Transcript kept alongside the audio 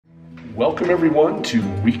Welcome everyone to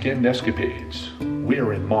Weekend Escapades. We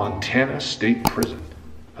are in Montana State Prison,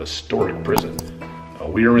 historic prison.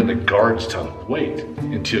 We are in the guards tunnel. Wait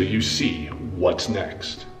until you see what's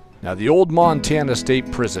next. Now the old Montana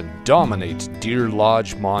State Prison dominates Deer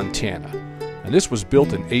Lodge, Montana. And this was built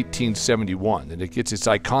in 1871, and it gets its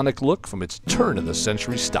iconic look from its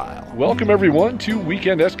turn-of-the-century style. Welcome everyone to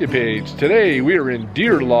Weekend Escapades. Today we are in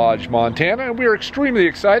Deer Lodge, Montana, and we are extremely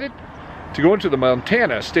excited to go into the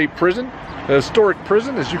Montana State Prison, the historic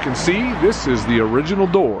prison. As you can see, this is the original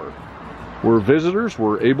door where visitors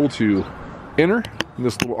were able to enter in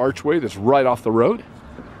this little archway that's right off the road.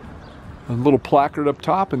 A little placard up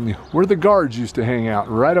top, and where the guards used to hang out,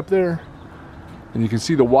 right up there. And you can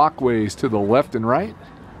see the walkways to the left and right.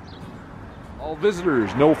 All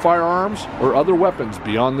visitors, no firearms or other weapons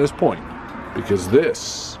beyond this point, because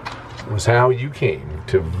this was how you came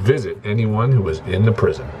to visit anyone who was in the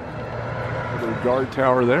prison. Another guard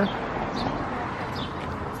tower there.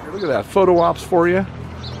 Look at that, photo ops for you.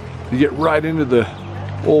 You get right into the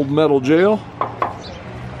old metal jail.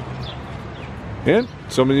 And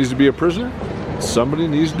somebody needs to be a prisoner. Somebody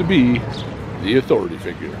needs to be the authority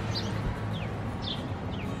figure.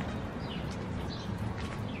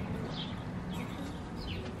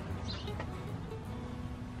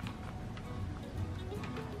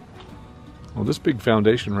 Well, this big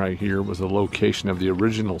foundation right here was the location of the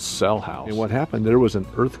original cell house. And what happened, there was an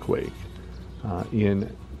earthquake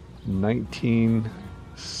in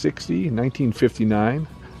 1959. In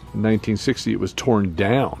 1960, it was torn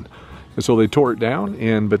down. And so they tore it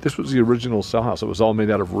down, but this was the original cell house. It was all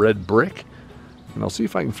made out of red brick. And I'll see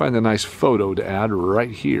if I can find a nice photo to add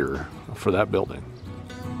right here for that building.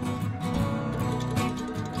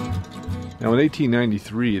 Now in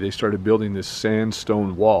 1893, they started building this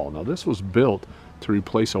sandstone wall. Now this was built to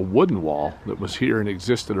replace a wooden wall that was here and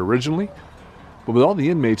existed originally. But with all the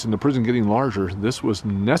inmates in the prison getting larger, this was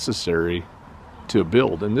necessary to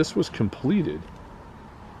build. And this was completed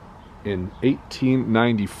in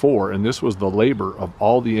 1894. And this was the labor of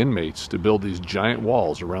all the inmates to build these giant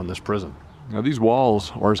walls around this prison. Now these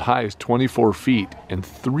walls are as high as 24 feet and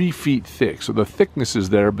 3 feet thick. So the thickness is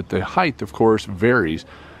there, but the height, of course, varies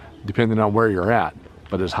depending on where you're at,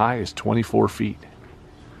 but as high as 24 feet.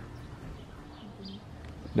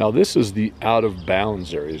 Now this is the out of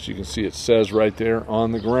bounds area. As you can see, it says right there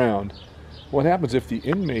on the ground. What happens if the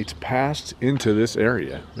inmates passed into this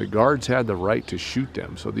area? The guards had the right to shoot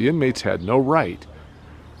them. So the inmates had no right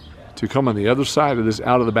to come on the other side of this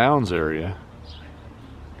out of the bounds area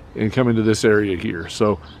and come into this area here.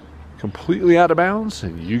 So completely out of bounds,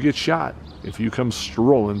 and you get shot if you come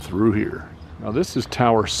strolling through here. Now this is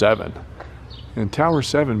Tower 7, and Tower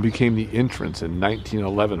 7 became the entrance in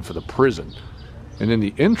 1911 for the prison. And in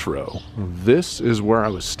the intro, this is where I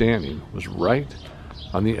was standing, was right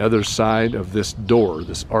on the other side of this door,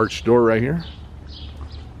 this arched door right here.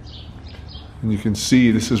 And you can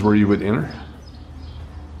see this is where you would enter.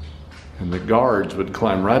 And the guards would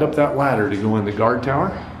climb right up that ladder to go in the guard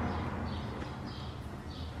tower.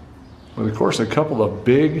 But of course, a couple of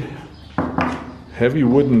big heavy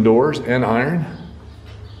wooden doors and iron,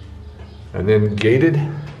 and then gated,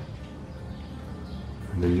 and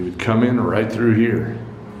then you would come in right through here.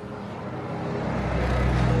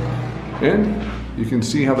 And you can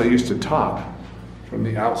see how they used to talk from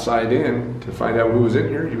the outside in to find out who was in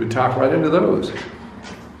here. You would talk right into those.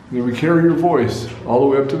 You would carry your voice all the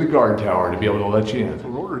way up to the guard tower to be able to let you in.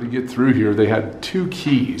 In order to get through here, they had 2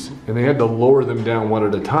 keys, and they had to lower them down one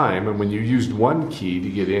at a time, and when you used one key to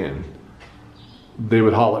get in, they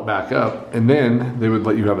would haul it back up, and then they would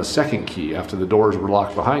let you have a second key after the doors were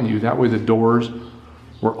locked behind you. That way the doors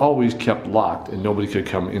were always kept locked and nobody could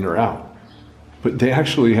come in or out. But they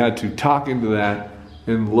actually had to talk into that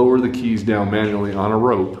and lower the keys down manually on a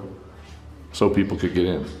rope so people could get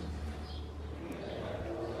in.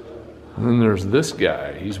 And then there's this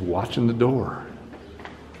guy, he's watching the door.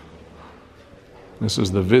 This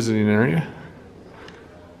is the visiting area.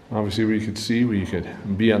 Obviously where you could see where you could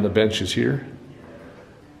be on the benches here.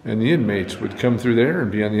 And the inmates would come through there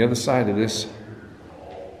and be on the other side of this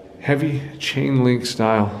heavy chain link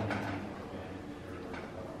style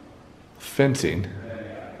fencing.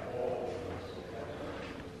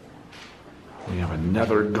 We have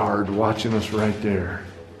another guard watching us right there.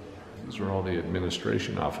 These are all the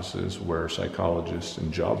administration offices where psychologists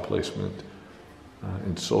and job placement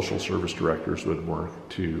and social service directors would work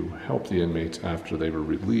to help the inmates after they were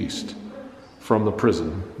released from the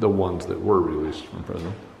prison, the ones that were released from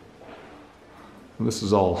prison. And this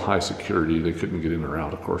is all high security. They couldn't get in or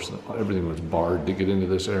out. Of course, everything was barred to get into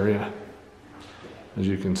this area, as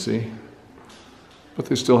you can see. But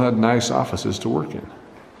they still had nice offices to work in.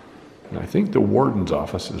 And I think the warden's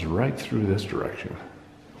office is right through this direction.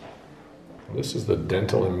 This is the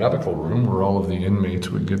dental and medical room where all of the inmates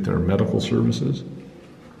would get their medical services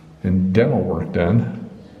and dental work done.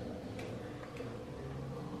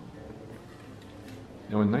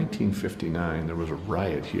 Now in 1959 there was a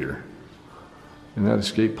riot here, and that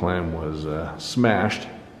escape plan was smashed,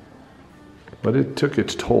 but it took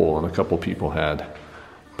its toll, and a couple people had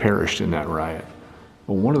perished in that riot.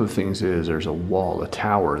 Well, one of the things is there's a wall, a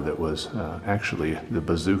tower that was actually the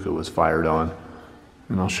bazooka was fired on.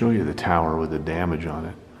 And I'll show you the tower with the damage on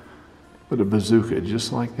it. But a bazooka,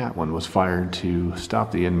 just like that one, was fired to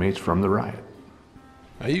stop the inmates from the riot.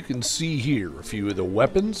 Now you can see here a few of the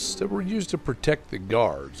weapons that were used to protect the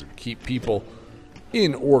guards and keep people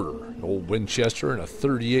in order. An old Winchester and a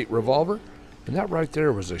 .38 revolver. And that right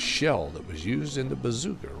there was a shell that was used in the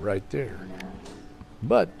bazooka right there.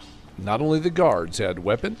 But not only the guards had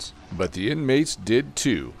weapons, but the inmates did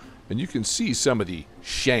too. And you can see some of the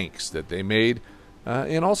shanks that they made.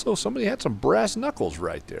 And also somebody had some brass knuckles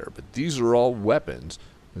right there. But these are all weapons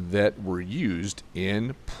that were used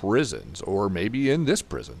in prisons, or maybe in this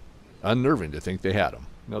prison. Unnerving to think they had them.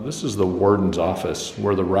 Now this is the warden's office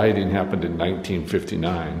where the rioting happened in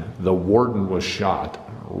 1959. The warden was shot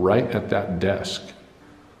right at that desk.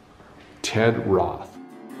 Ted Roth.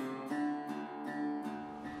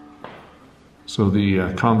 So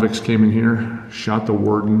the convicts came in here, shot the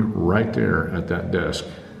warden right there at that desk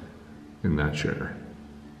in that chair.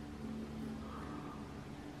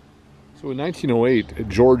 So in 1908,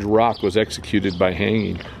 George Rock was executed by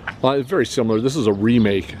hanging. Well, it's very similar. This is a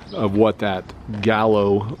remake of what that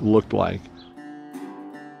gallows looked like.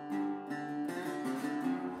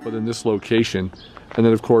 But in this location, and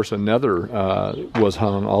then of course another was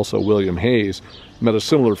hung, also William Hayes, met a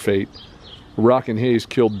similar fate. Rock and Hayes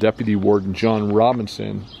killed Deputy Warden John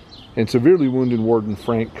Robinson and severely wounded Warden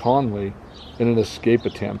Frank Conley in an escape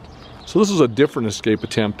attempt. So this is a different escape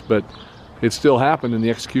attempt, but it still happened, and the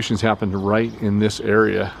executions happened right in this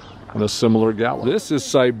area in a similar gallows. This is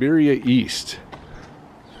Siberia East.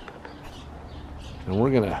 And we're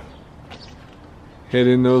gonna head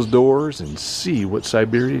in those doors and see what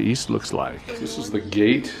Siberia East looks like. This is the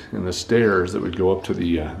gate and the stairs that would go up to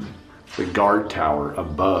the guard tower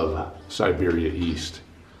above Siberia East.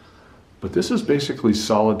 But this is basically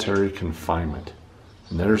solitary confinement.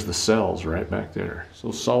 And there's the cells right back there.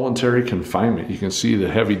 So solitary confinement, you can see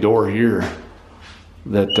the heavy door here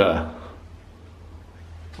that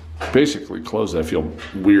basically closed. I feel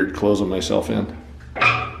weird closing myself in.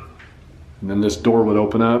 And then this door would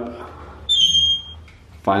open up,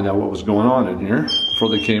 find out what was going on in here before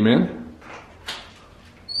they came in.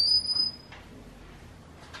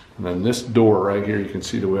 And then this door right here, you can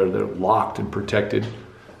see the way they're locked and protected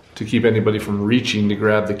to keep anybody from reaching to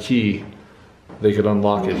grab the key. They could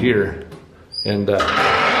unlock it here. And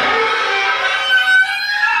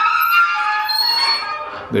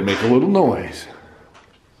they make a little noise.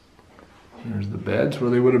 There's the beds where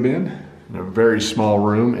they would have been. In a very small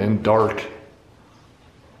room and dark.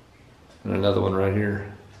 And another one right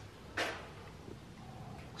here.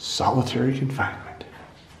 Solitary confinement.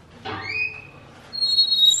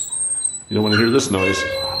 You don't want to hear this noise.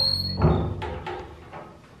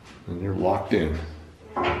 And you're locked in.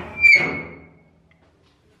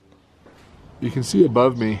 You can see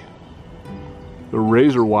above me the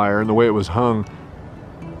razor wire and the way it was hung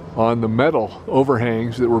on the metal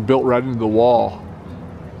overhangs that were built right into the wall.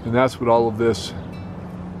 And that's what all of this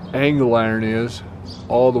angle iron is,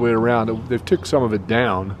 all the way around. They've took some of it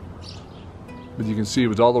down, but you can see it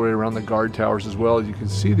was all the way around the guard towers as well. You can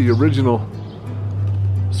see the original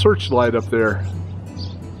searchlight up there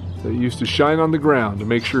that used to shine on the ground to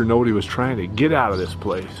make sure nobody was trying to get out of this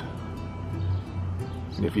place.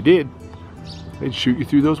 And if you did, they'd shoot you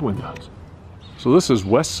through those windows. So this is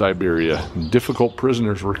West Siberia. Difficult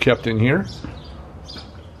prisoners were kept in here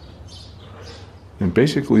and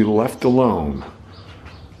basically left alone.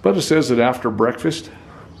 But it says that after breakfast,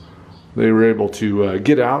 they were able to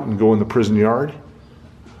get out and go in the prison yard.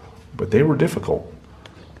 But they were difficult.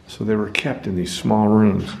 So they were kept in these small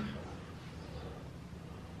rooms.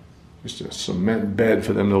 Just a cement bed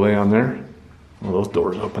for them to lay on there. Well, those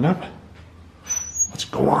doors open up. Let's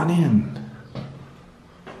go on in.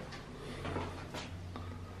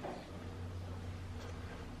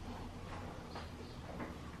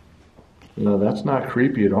 No, that's not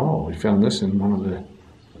creepy at all. We found this in one of the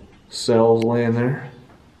cells laying there.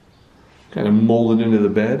 Kind of molded into the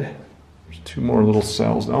bed. There's two more little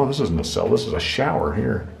cells. Oh, this isn't a cell. This is a shower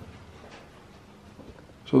here.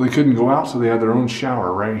 So they couldn't go out, so they had their own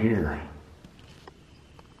shower right here.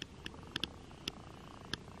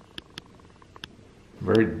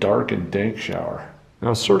 very dark and dank shower.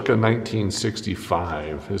 Now, circa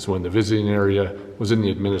 1965 is when the visiting area was in the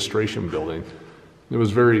administration building. It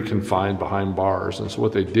was very confined behind bars, and so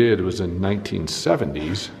what they did was in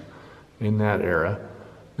 1970s, in that era,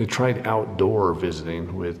 they tried outdoor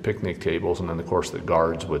visiting with picnic tables, and then of course the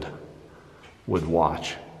guards would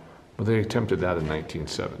watch. But they attempted that in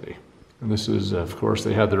 1970. And this is, of course,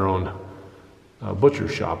 they had their own butcher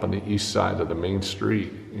shop on the east side of the main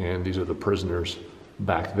street, and these are the prisoners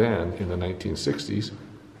back then in the 1960s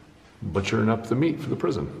butchering up the meat for the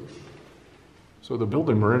prison. So the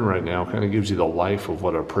building we're in right now kind of gives you the life of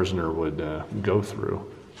what a prisoner would go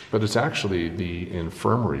through. But it's actually the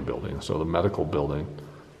infirmary building, so the medical building.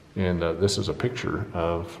 And this is a picture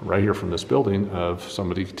of, right here from this building, of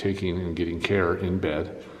somebody taking and getting care in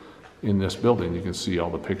bed in this building. You can see all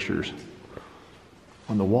the pictures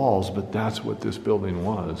on the walls, but that's what this building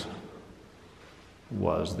was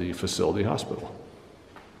the facility hospital.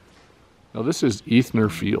 Now this is Ethner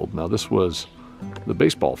Field. Now this was the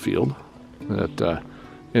baseball field that,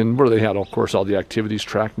 and where they had, of course, all the activities,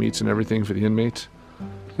 track meets and everything for the inmates.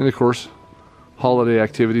 And of course, holiday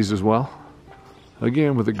activities as well.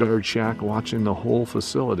 Again, with the guard shack watching the whole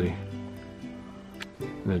facility.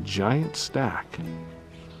 And a giant stack.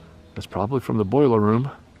 That's probably from the boiler room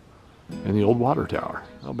and the old water tower.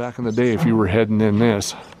 Well, back in the day, if you were heading in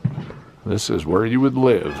this is where you would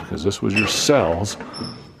live, because this was your cells,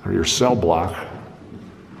 or your cell block,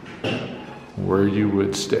 where you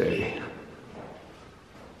would stay.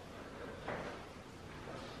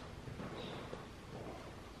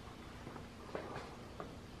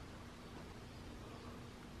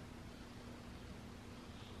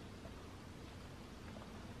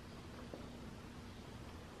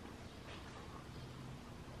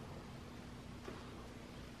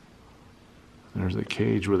 There's the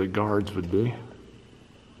cage where the guards would be.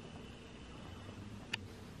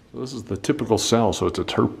 So this is the typical cell, so it's a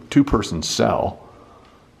two-person cell,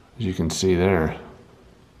 as you can see there.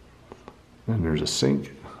 And there's a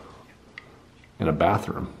sink and a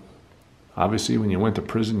bathroom. Obviously, when you went to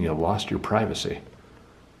prison, you lost your privacy.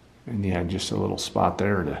 And you had just a little spot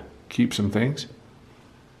there to keep some things.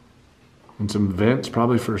 And some vents,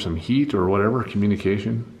 probably for some heat or whatever,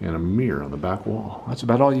 communication, and a mirror on the back wall. That's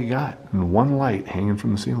about all you got. And one light hanging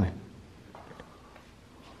from the ceiling.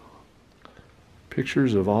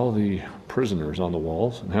 Pictures of all the prisoners on the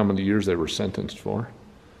walls and how many years they were sentenced for.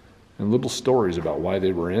 And little stories about why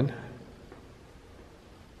they were in.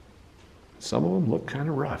 Some of them look kind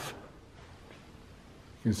of rough.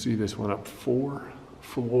 You can see this went up 4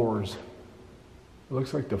 floors. It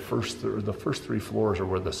looks like the first 3 floors are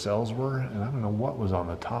where the cells were, and I don't know what was on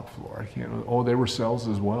the top floor. I can't. Oh, they were cells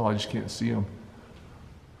as well. I just can't see them.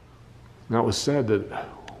 Now it was said that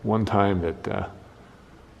one time that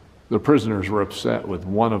the prisoners were upset with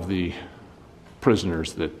one of the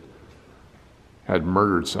prisoners that had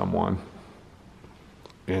murdered someone,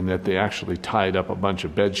 and that they actually tied up a bunch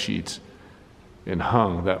of bed sheets and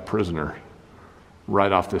hung that prisoner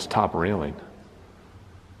right off this top railing.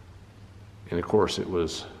 And of course, it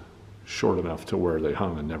was short enough to where they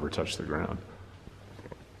hung and never touched the ground.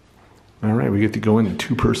 All right, we get to go in a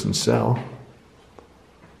 2-person cell.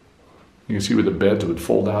 You can see where the beds would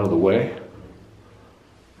fold out of the way.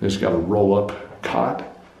 They just got a roll-up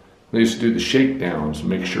cot. They used to do the shakedowns,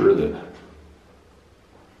 make sure that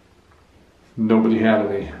nobody had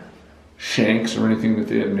any shanks or anything that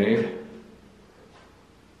they had made.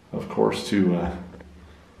 Of course, to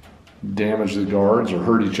damage the guards or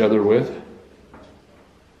hurt each other with.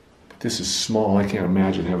 This is small. I can't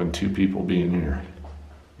imagine having 2 people being here.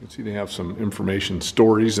 You can see they have some information,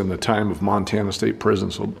 stories in the time of Montana State Prison.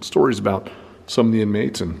 So stories about some of the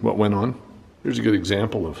inmates and what went on. Here's a good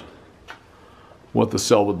example of what the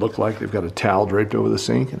cell would look like. They've got a towel draped over the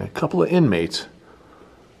sink and a couple of inmates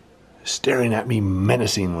staring at me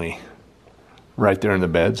menacingly right there in the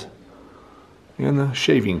beds. And the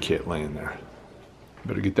shaving kit laying there.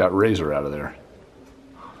 Better get that razor out of there.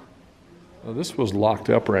 Now, this was locked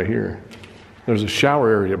up right here. There's a shower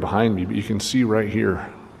area behind me, but you can see right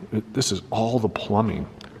here, this is all the plumbing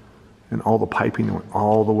and all the piping that went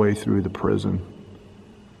all the way through the prison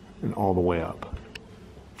and all the way up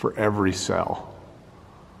for every cell.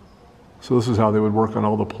 So this is how they would work on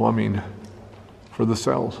all the plumbing for the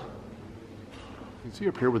cells. You can see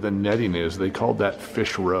up here where the netting is, they called that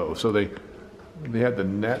fish row. So they had the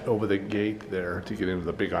net over the gate there to get into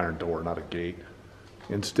the big iron door, not a gate,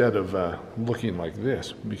 instead of looking like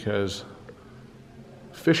this, because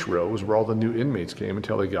fish row was where all the new inmates came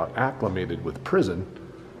until they got acclimated with prison,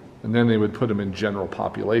 and then they would put them in general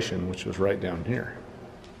population, which was right down here.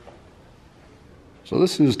 So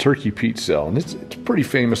this is Turkey Pete's cell, and it's a pretty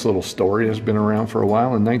famous little story. It's been around for a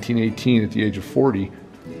while. In 1918, at the age of 40,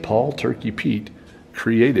 Paul Turkey Pete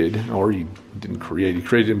created, or he didn't create, he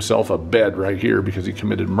created himself a bed right here because he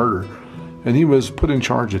committed murder. And he was put in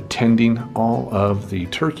charge of tending all of the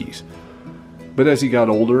turkeys. But as he got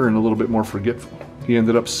older and a little bit more forgetful, he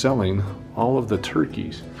ended up selling all of the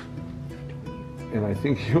turkeys. And I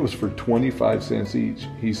think it was for 25 cents each.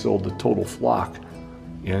 He sold the total flock.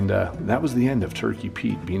 And that was the end of Turkey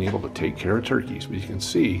Pete, being able to take care of turkeys. But you can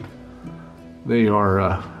see they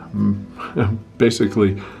are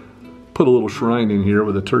basically put a little shrine in here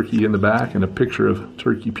with a turkey in the back and a picture of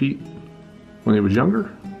Turkey Pete when he was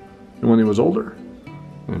younger and when he was older.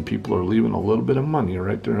 And people are leaving a little bit of money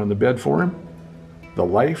right there on the bed for him. The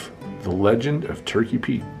life, the legend of Turkey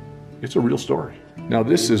Pete. It's a real story. Now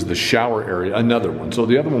this is the shower area, another one. So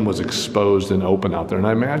the other one was exposed and open out there. And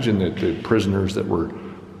I imagine that the prisoners that were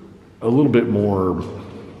a little bit more,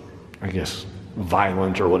 I guess,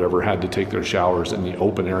 violent or whatever had to take their showers in the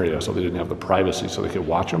open area so they didn't have the privacy so they could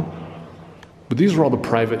watch them. But these are all the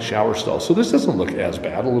private shower stalls. So this doesn't look as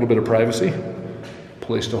bad, a little bit of privacy.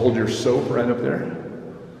 Place to hold your soap right up there.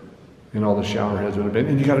 And all the shower heads would have been.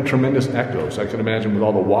 And you got a tremendous echo. So I can imagine with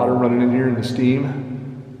all the water running in here and the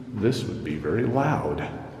steam, this would be very loud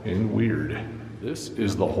and weird. This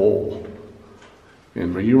is the hole.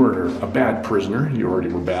 And when you were a bad prisoner, you already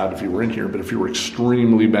were bad if you were in here, but if you were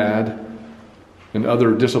extremely bad and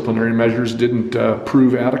other disciplinary measures didn't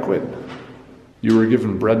prove adequate, you were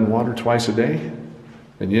given bread and water twice a day,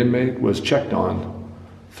 and the inmate was checked on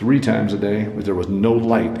 3 times a day, but there was no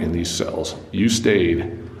light in these cells. You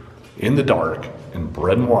stayed in the dark and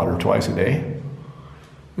bread and water twice a day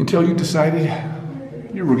until you decided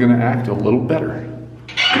you were going to act a little better.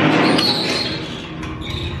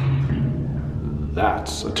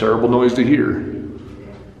 That's a terrible noise to hear,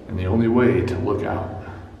 and the only way to look out.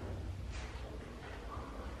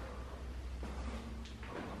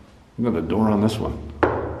 Look at the door on this one.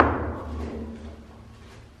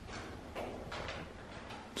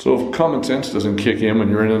 So if common sense doesn't kick in when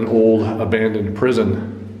you're in an old abandoned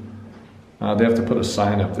prison, they have to put a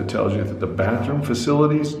sign up that tells you that the bathroom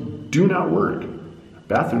facilities do not work.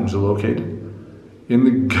 Bathrooms are located in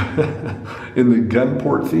the in the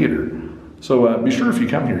Gunport Theater. So be sure if you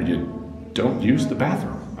come here, you don't use the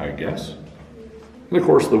bathroom, I guess. And of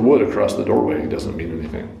course, the wood across the doorway doesn't mean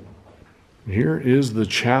anything. Here is the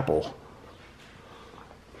chapel.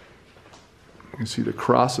 You can see the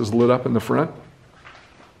cross is lit up in the front.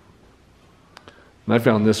 And I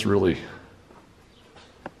found this really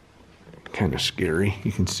kind of scary.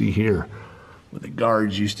 You can see here where the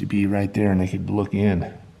guards used to be right there and they could look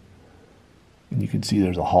in. And you can see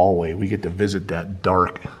there's a hallway. We get to visit that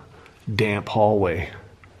dark, damp hallway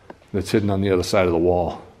that's hidden on the other side of the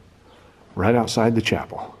wall, right outside the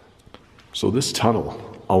chapel. So this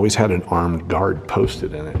tunnel always had an armed guard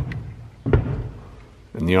posted in it.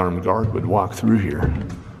 And the armed guard would walk through here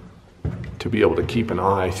to be able to keep an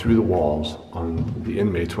eye through the walls on the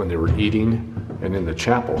inmates when they were eating and in the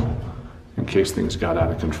chapel in case things got out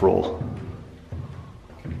of control.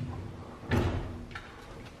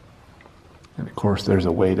 And of course there's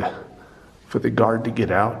a way for the guard to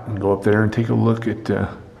get out and go up there and take a look at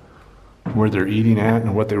where they're eating at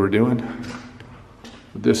and what they were doing.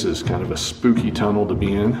 But this is kind of a spooky tunnel to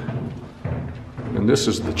be in. And this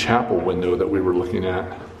is the chapel window that we were looking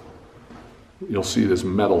at. You'll see this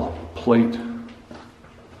metal plate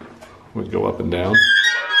would go up and down.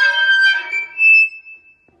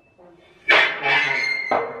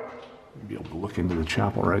 You'll be able to look into the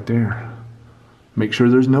chapel right there. Make sure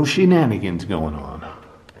there's no shenanigans going on.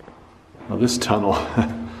 Now this tunnel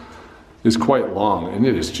is quite long, and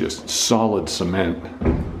it is just solid cement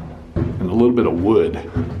and a little bit of wood.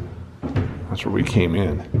 That's where we came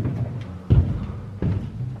in.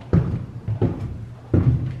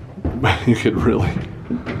 You could really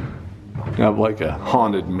have like a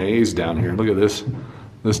haunted maze down here. Look at this.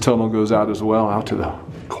 This tunnel goes out as well, out to the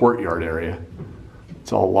courtyard area.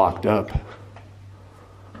 It's all locked up.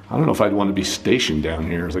 I don't know if I'd want to be stationed down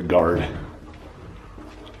here as a guard.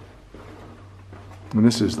 And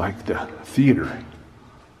this is like the theater.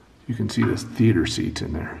 You can see there's theater seats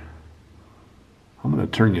in there. I'm going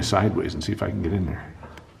to turn you sideways and see if I can get in there.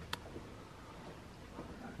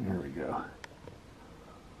 There we go.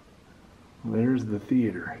 There's the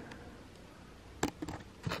theater.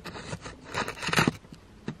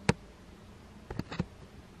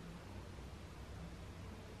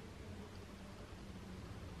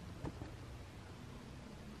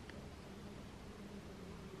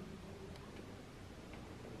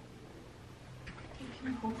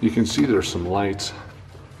 You can see there's some lights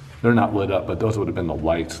They're not lit up, but those would have been the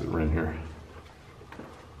lights that were in here.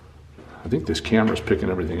 I think this camera's picking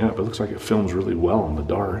everything up. It looks like it films really well in the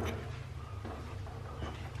dark.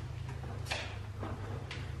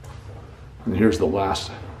 And here's the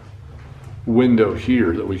last window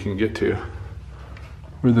here that we can get to.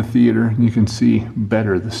 We're the theater, and you can see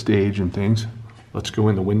better the stage and things. Let's go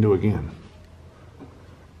in the window again.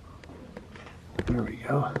 There we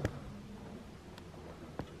go.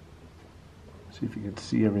 See if you can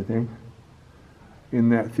see everything. In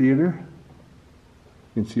that theater,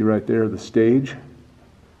 you can see right there the stage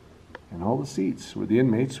and all the seats where the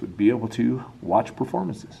inmates would be able to watch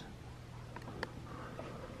performances.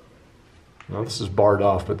 Now this is barred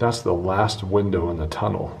off, but that's the last window in the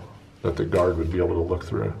tunnel that the guard would be able to look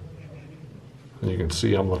through. And you can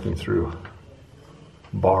see I'm looking through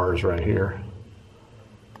bars right here,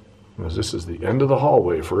 because this is the end of the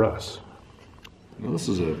hallway for us. Now this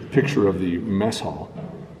is a picture of the mess hall,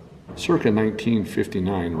 circa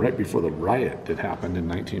 1959, right before the riot that happened in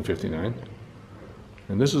 1959.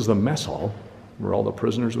 And this is the mess hall where all the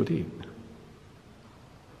prisoners would eat.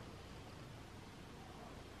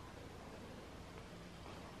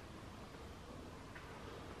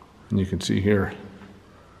 And you can see here,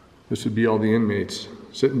 this would be all the inmates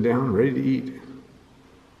sitting down, ready to eat.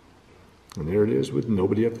 And there it is with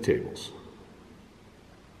nobody at the tables.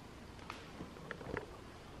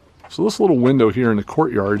 So this little window here in the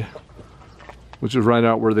courtyard, which is right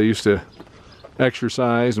out where they used to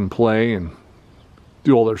exercise and play and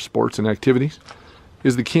do all their sports and activities,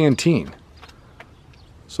 is the canteen.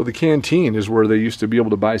 So the canteen is where they used to be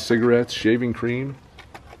able to buy cigarettes, shaving cream,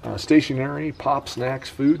 stationery, pop, snacks,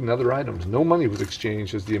 food, and other items. No money was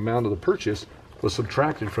exchanged, as the amount of the purchase was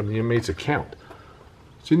subtracted from the inmate's account.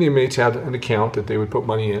 So the inmates had an account that they would put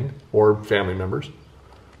money in, or family members,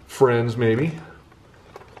 friends maybe,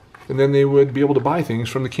 and then they would be able to buy things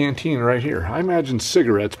from the canteen right here. I imagine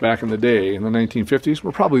cigarettes back in the day, in the 1950s,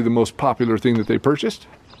 were probably the most popular thing that they purchased.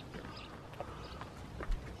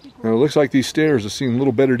 Now it looks like these stairs have seen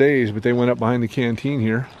little better days, but they went up behind the canteen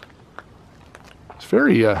here. It's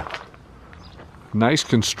very nice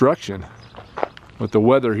construction, but the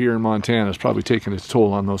weather here in Montana is probably taking its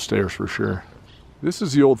toll on those stairs for sure. This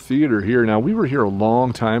is the old theater here. Now we were here a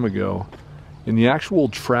long time ago in the actual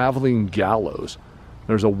traveling gallows.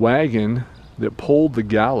 There's a wagon that pulled the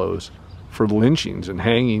gallows for lynchings and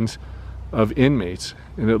hangings of inmates.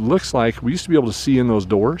 And it looks like, we used to be able to see in those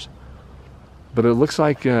doors, but it looks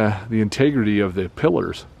like the integrity of the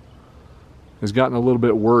pillars has gotten a little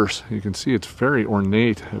bit worse. You can see it's very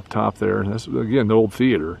ornate up top there. That's, again, the old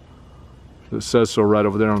theater. It says so right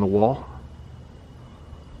over there on the wall.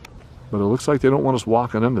 But it looks like they don't want us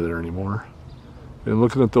walking under there anymore. And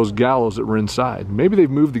looking at those gallows that were inside. Maybe they've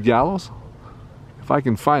moved the gallows. If I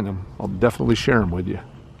can find them, I'll definitely share them with you.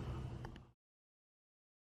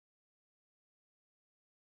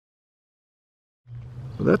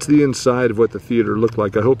 Well, that's the inside of what the theater looked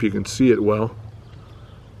like. I hope you can see it well.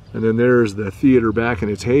 And then there's the theater back in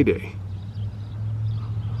its heyday.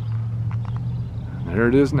 There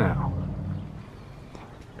it is now.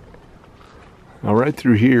 Now right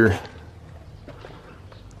through here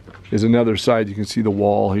is another side. You can see the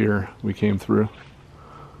wall here we came through.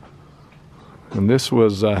 And this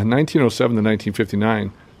was 1907 to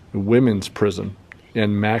 1959, the women's prison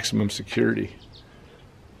and maximum security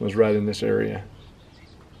was right in this area.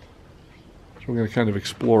 So we're going to kind of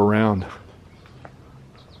explore around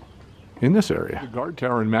in this area. The guard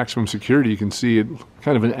tower in maximum security, you can see it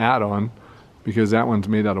kind of an add-on because that one's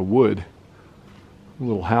made out of wood. A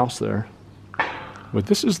little house there. But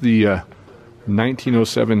this is the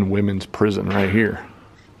 1907 women's prison right here.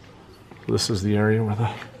 This is the area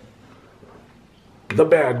where the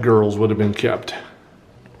bad girls would have been kept.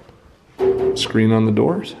 Screen on the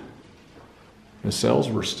doors. The cells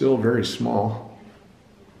were still very small.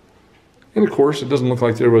 And of course, it doesn't look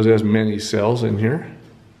like there was as many cells in here.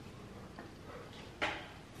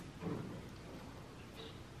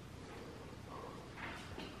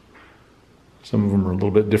 Some of them are a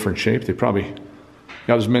little bit different shape. They probably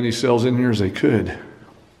got as many cells in here as they could.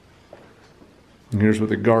 And here's what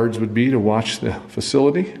the guards would be to watch the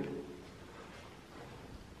facility.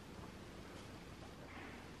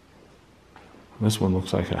 This one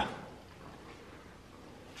looks like a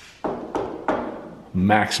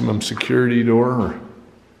maximum security door or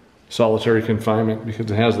solitary confinement because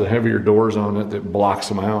it has the heavier doors on it that blocks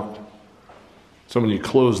them out. So when you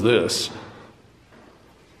close this,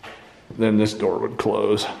 then this door would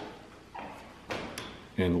close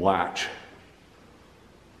and latch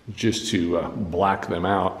just to black them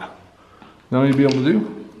out. Now what you'd be able to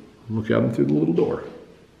do, look at them through the little door.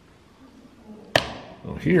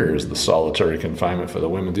 Well, here is the solitary confinement for the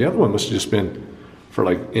women. The other one must have just been for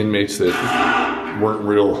like inmates that weren't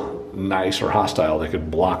real nice or hostile. They could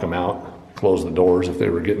block them out, close the doors if they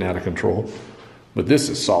were getting out of control. But this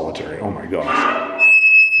is solitary. Oh my gosh.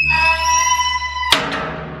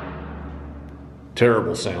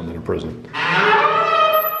 Terrible sound in a prison.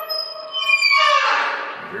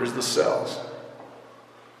 Here's the cells.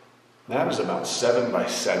 That is about 7 by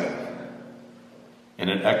 7. And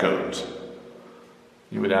it echoes.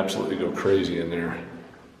 You would absolutely go crazy in there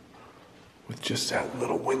with just that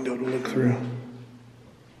little window to look through.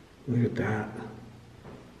 Look at that.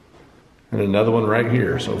 And another one right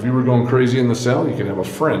here. So if you were going crazy in the cell, you can have a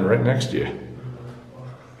friend right next to you.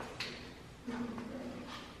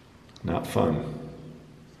 Not fun.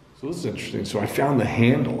 So this is interesting. So I found the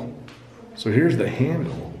handle. So here's the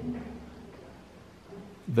handle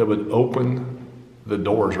that would open the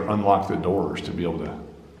doors or unlock the doors to be able to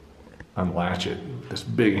unlatch it. This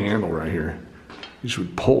big handle right here. You just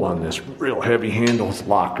would pull on this real heavy handle. It's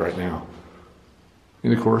locked right now.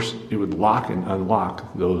 And of course, it would lock and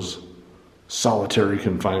unlock those solitary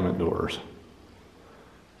confinement doors.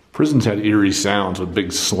 Prisons had eerie sounds with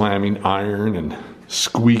big slamming iron and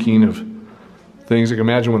squeaking of things. Like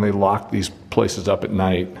imagine when they locked these places up at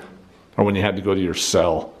night or when you had to go to your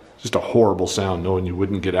cell. Just a horrible sound knowing you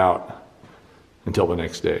wouldn't get out until the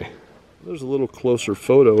next day. There's a little closer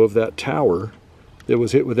photo of that tower that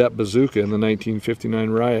was hit with that bazooka in the 1959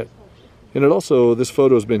 riot. And it also, this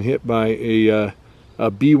photo has been hit by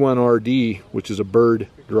a B-1RD, which is a bird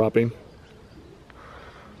dropping.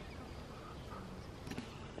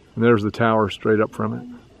 And there's the tower straight up from it.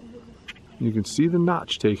 You can see the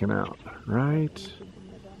notch taken out right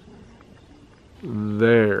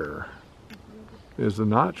there. Is the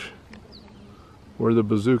notch where the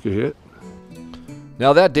bazooka hit.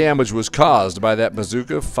 Now that damage was caused by that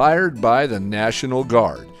bazooka fired by the National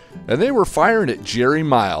Guard, and they were firing at Jerry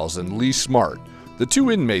Miles and Lee Smart, the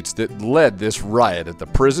two inmates that led this riot at the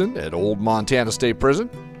prison at Old Montana State Prison.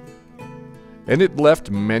 And it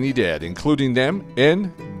left many dead, including them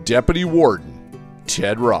and Deputy Warden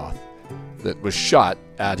Ted Roth, that was shot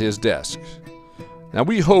at his desk. Now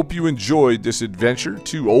we hope you enjoyed this adventure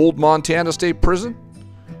to Old Montana State Prison,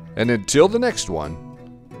 and until the next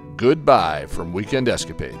one, goodbye from Weekend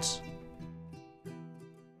Escapades.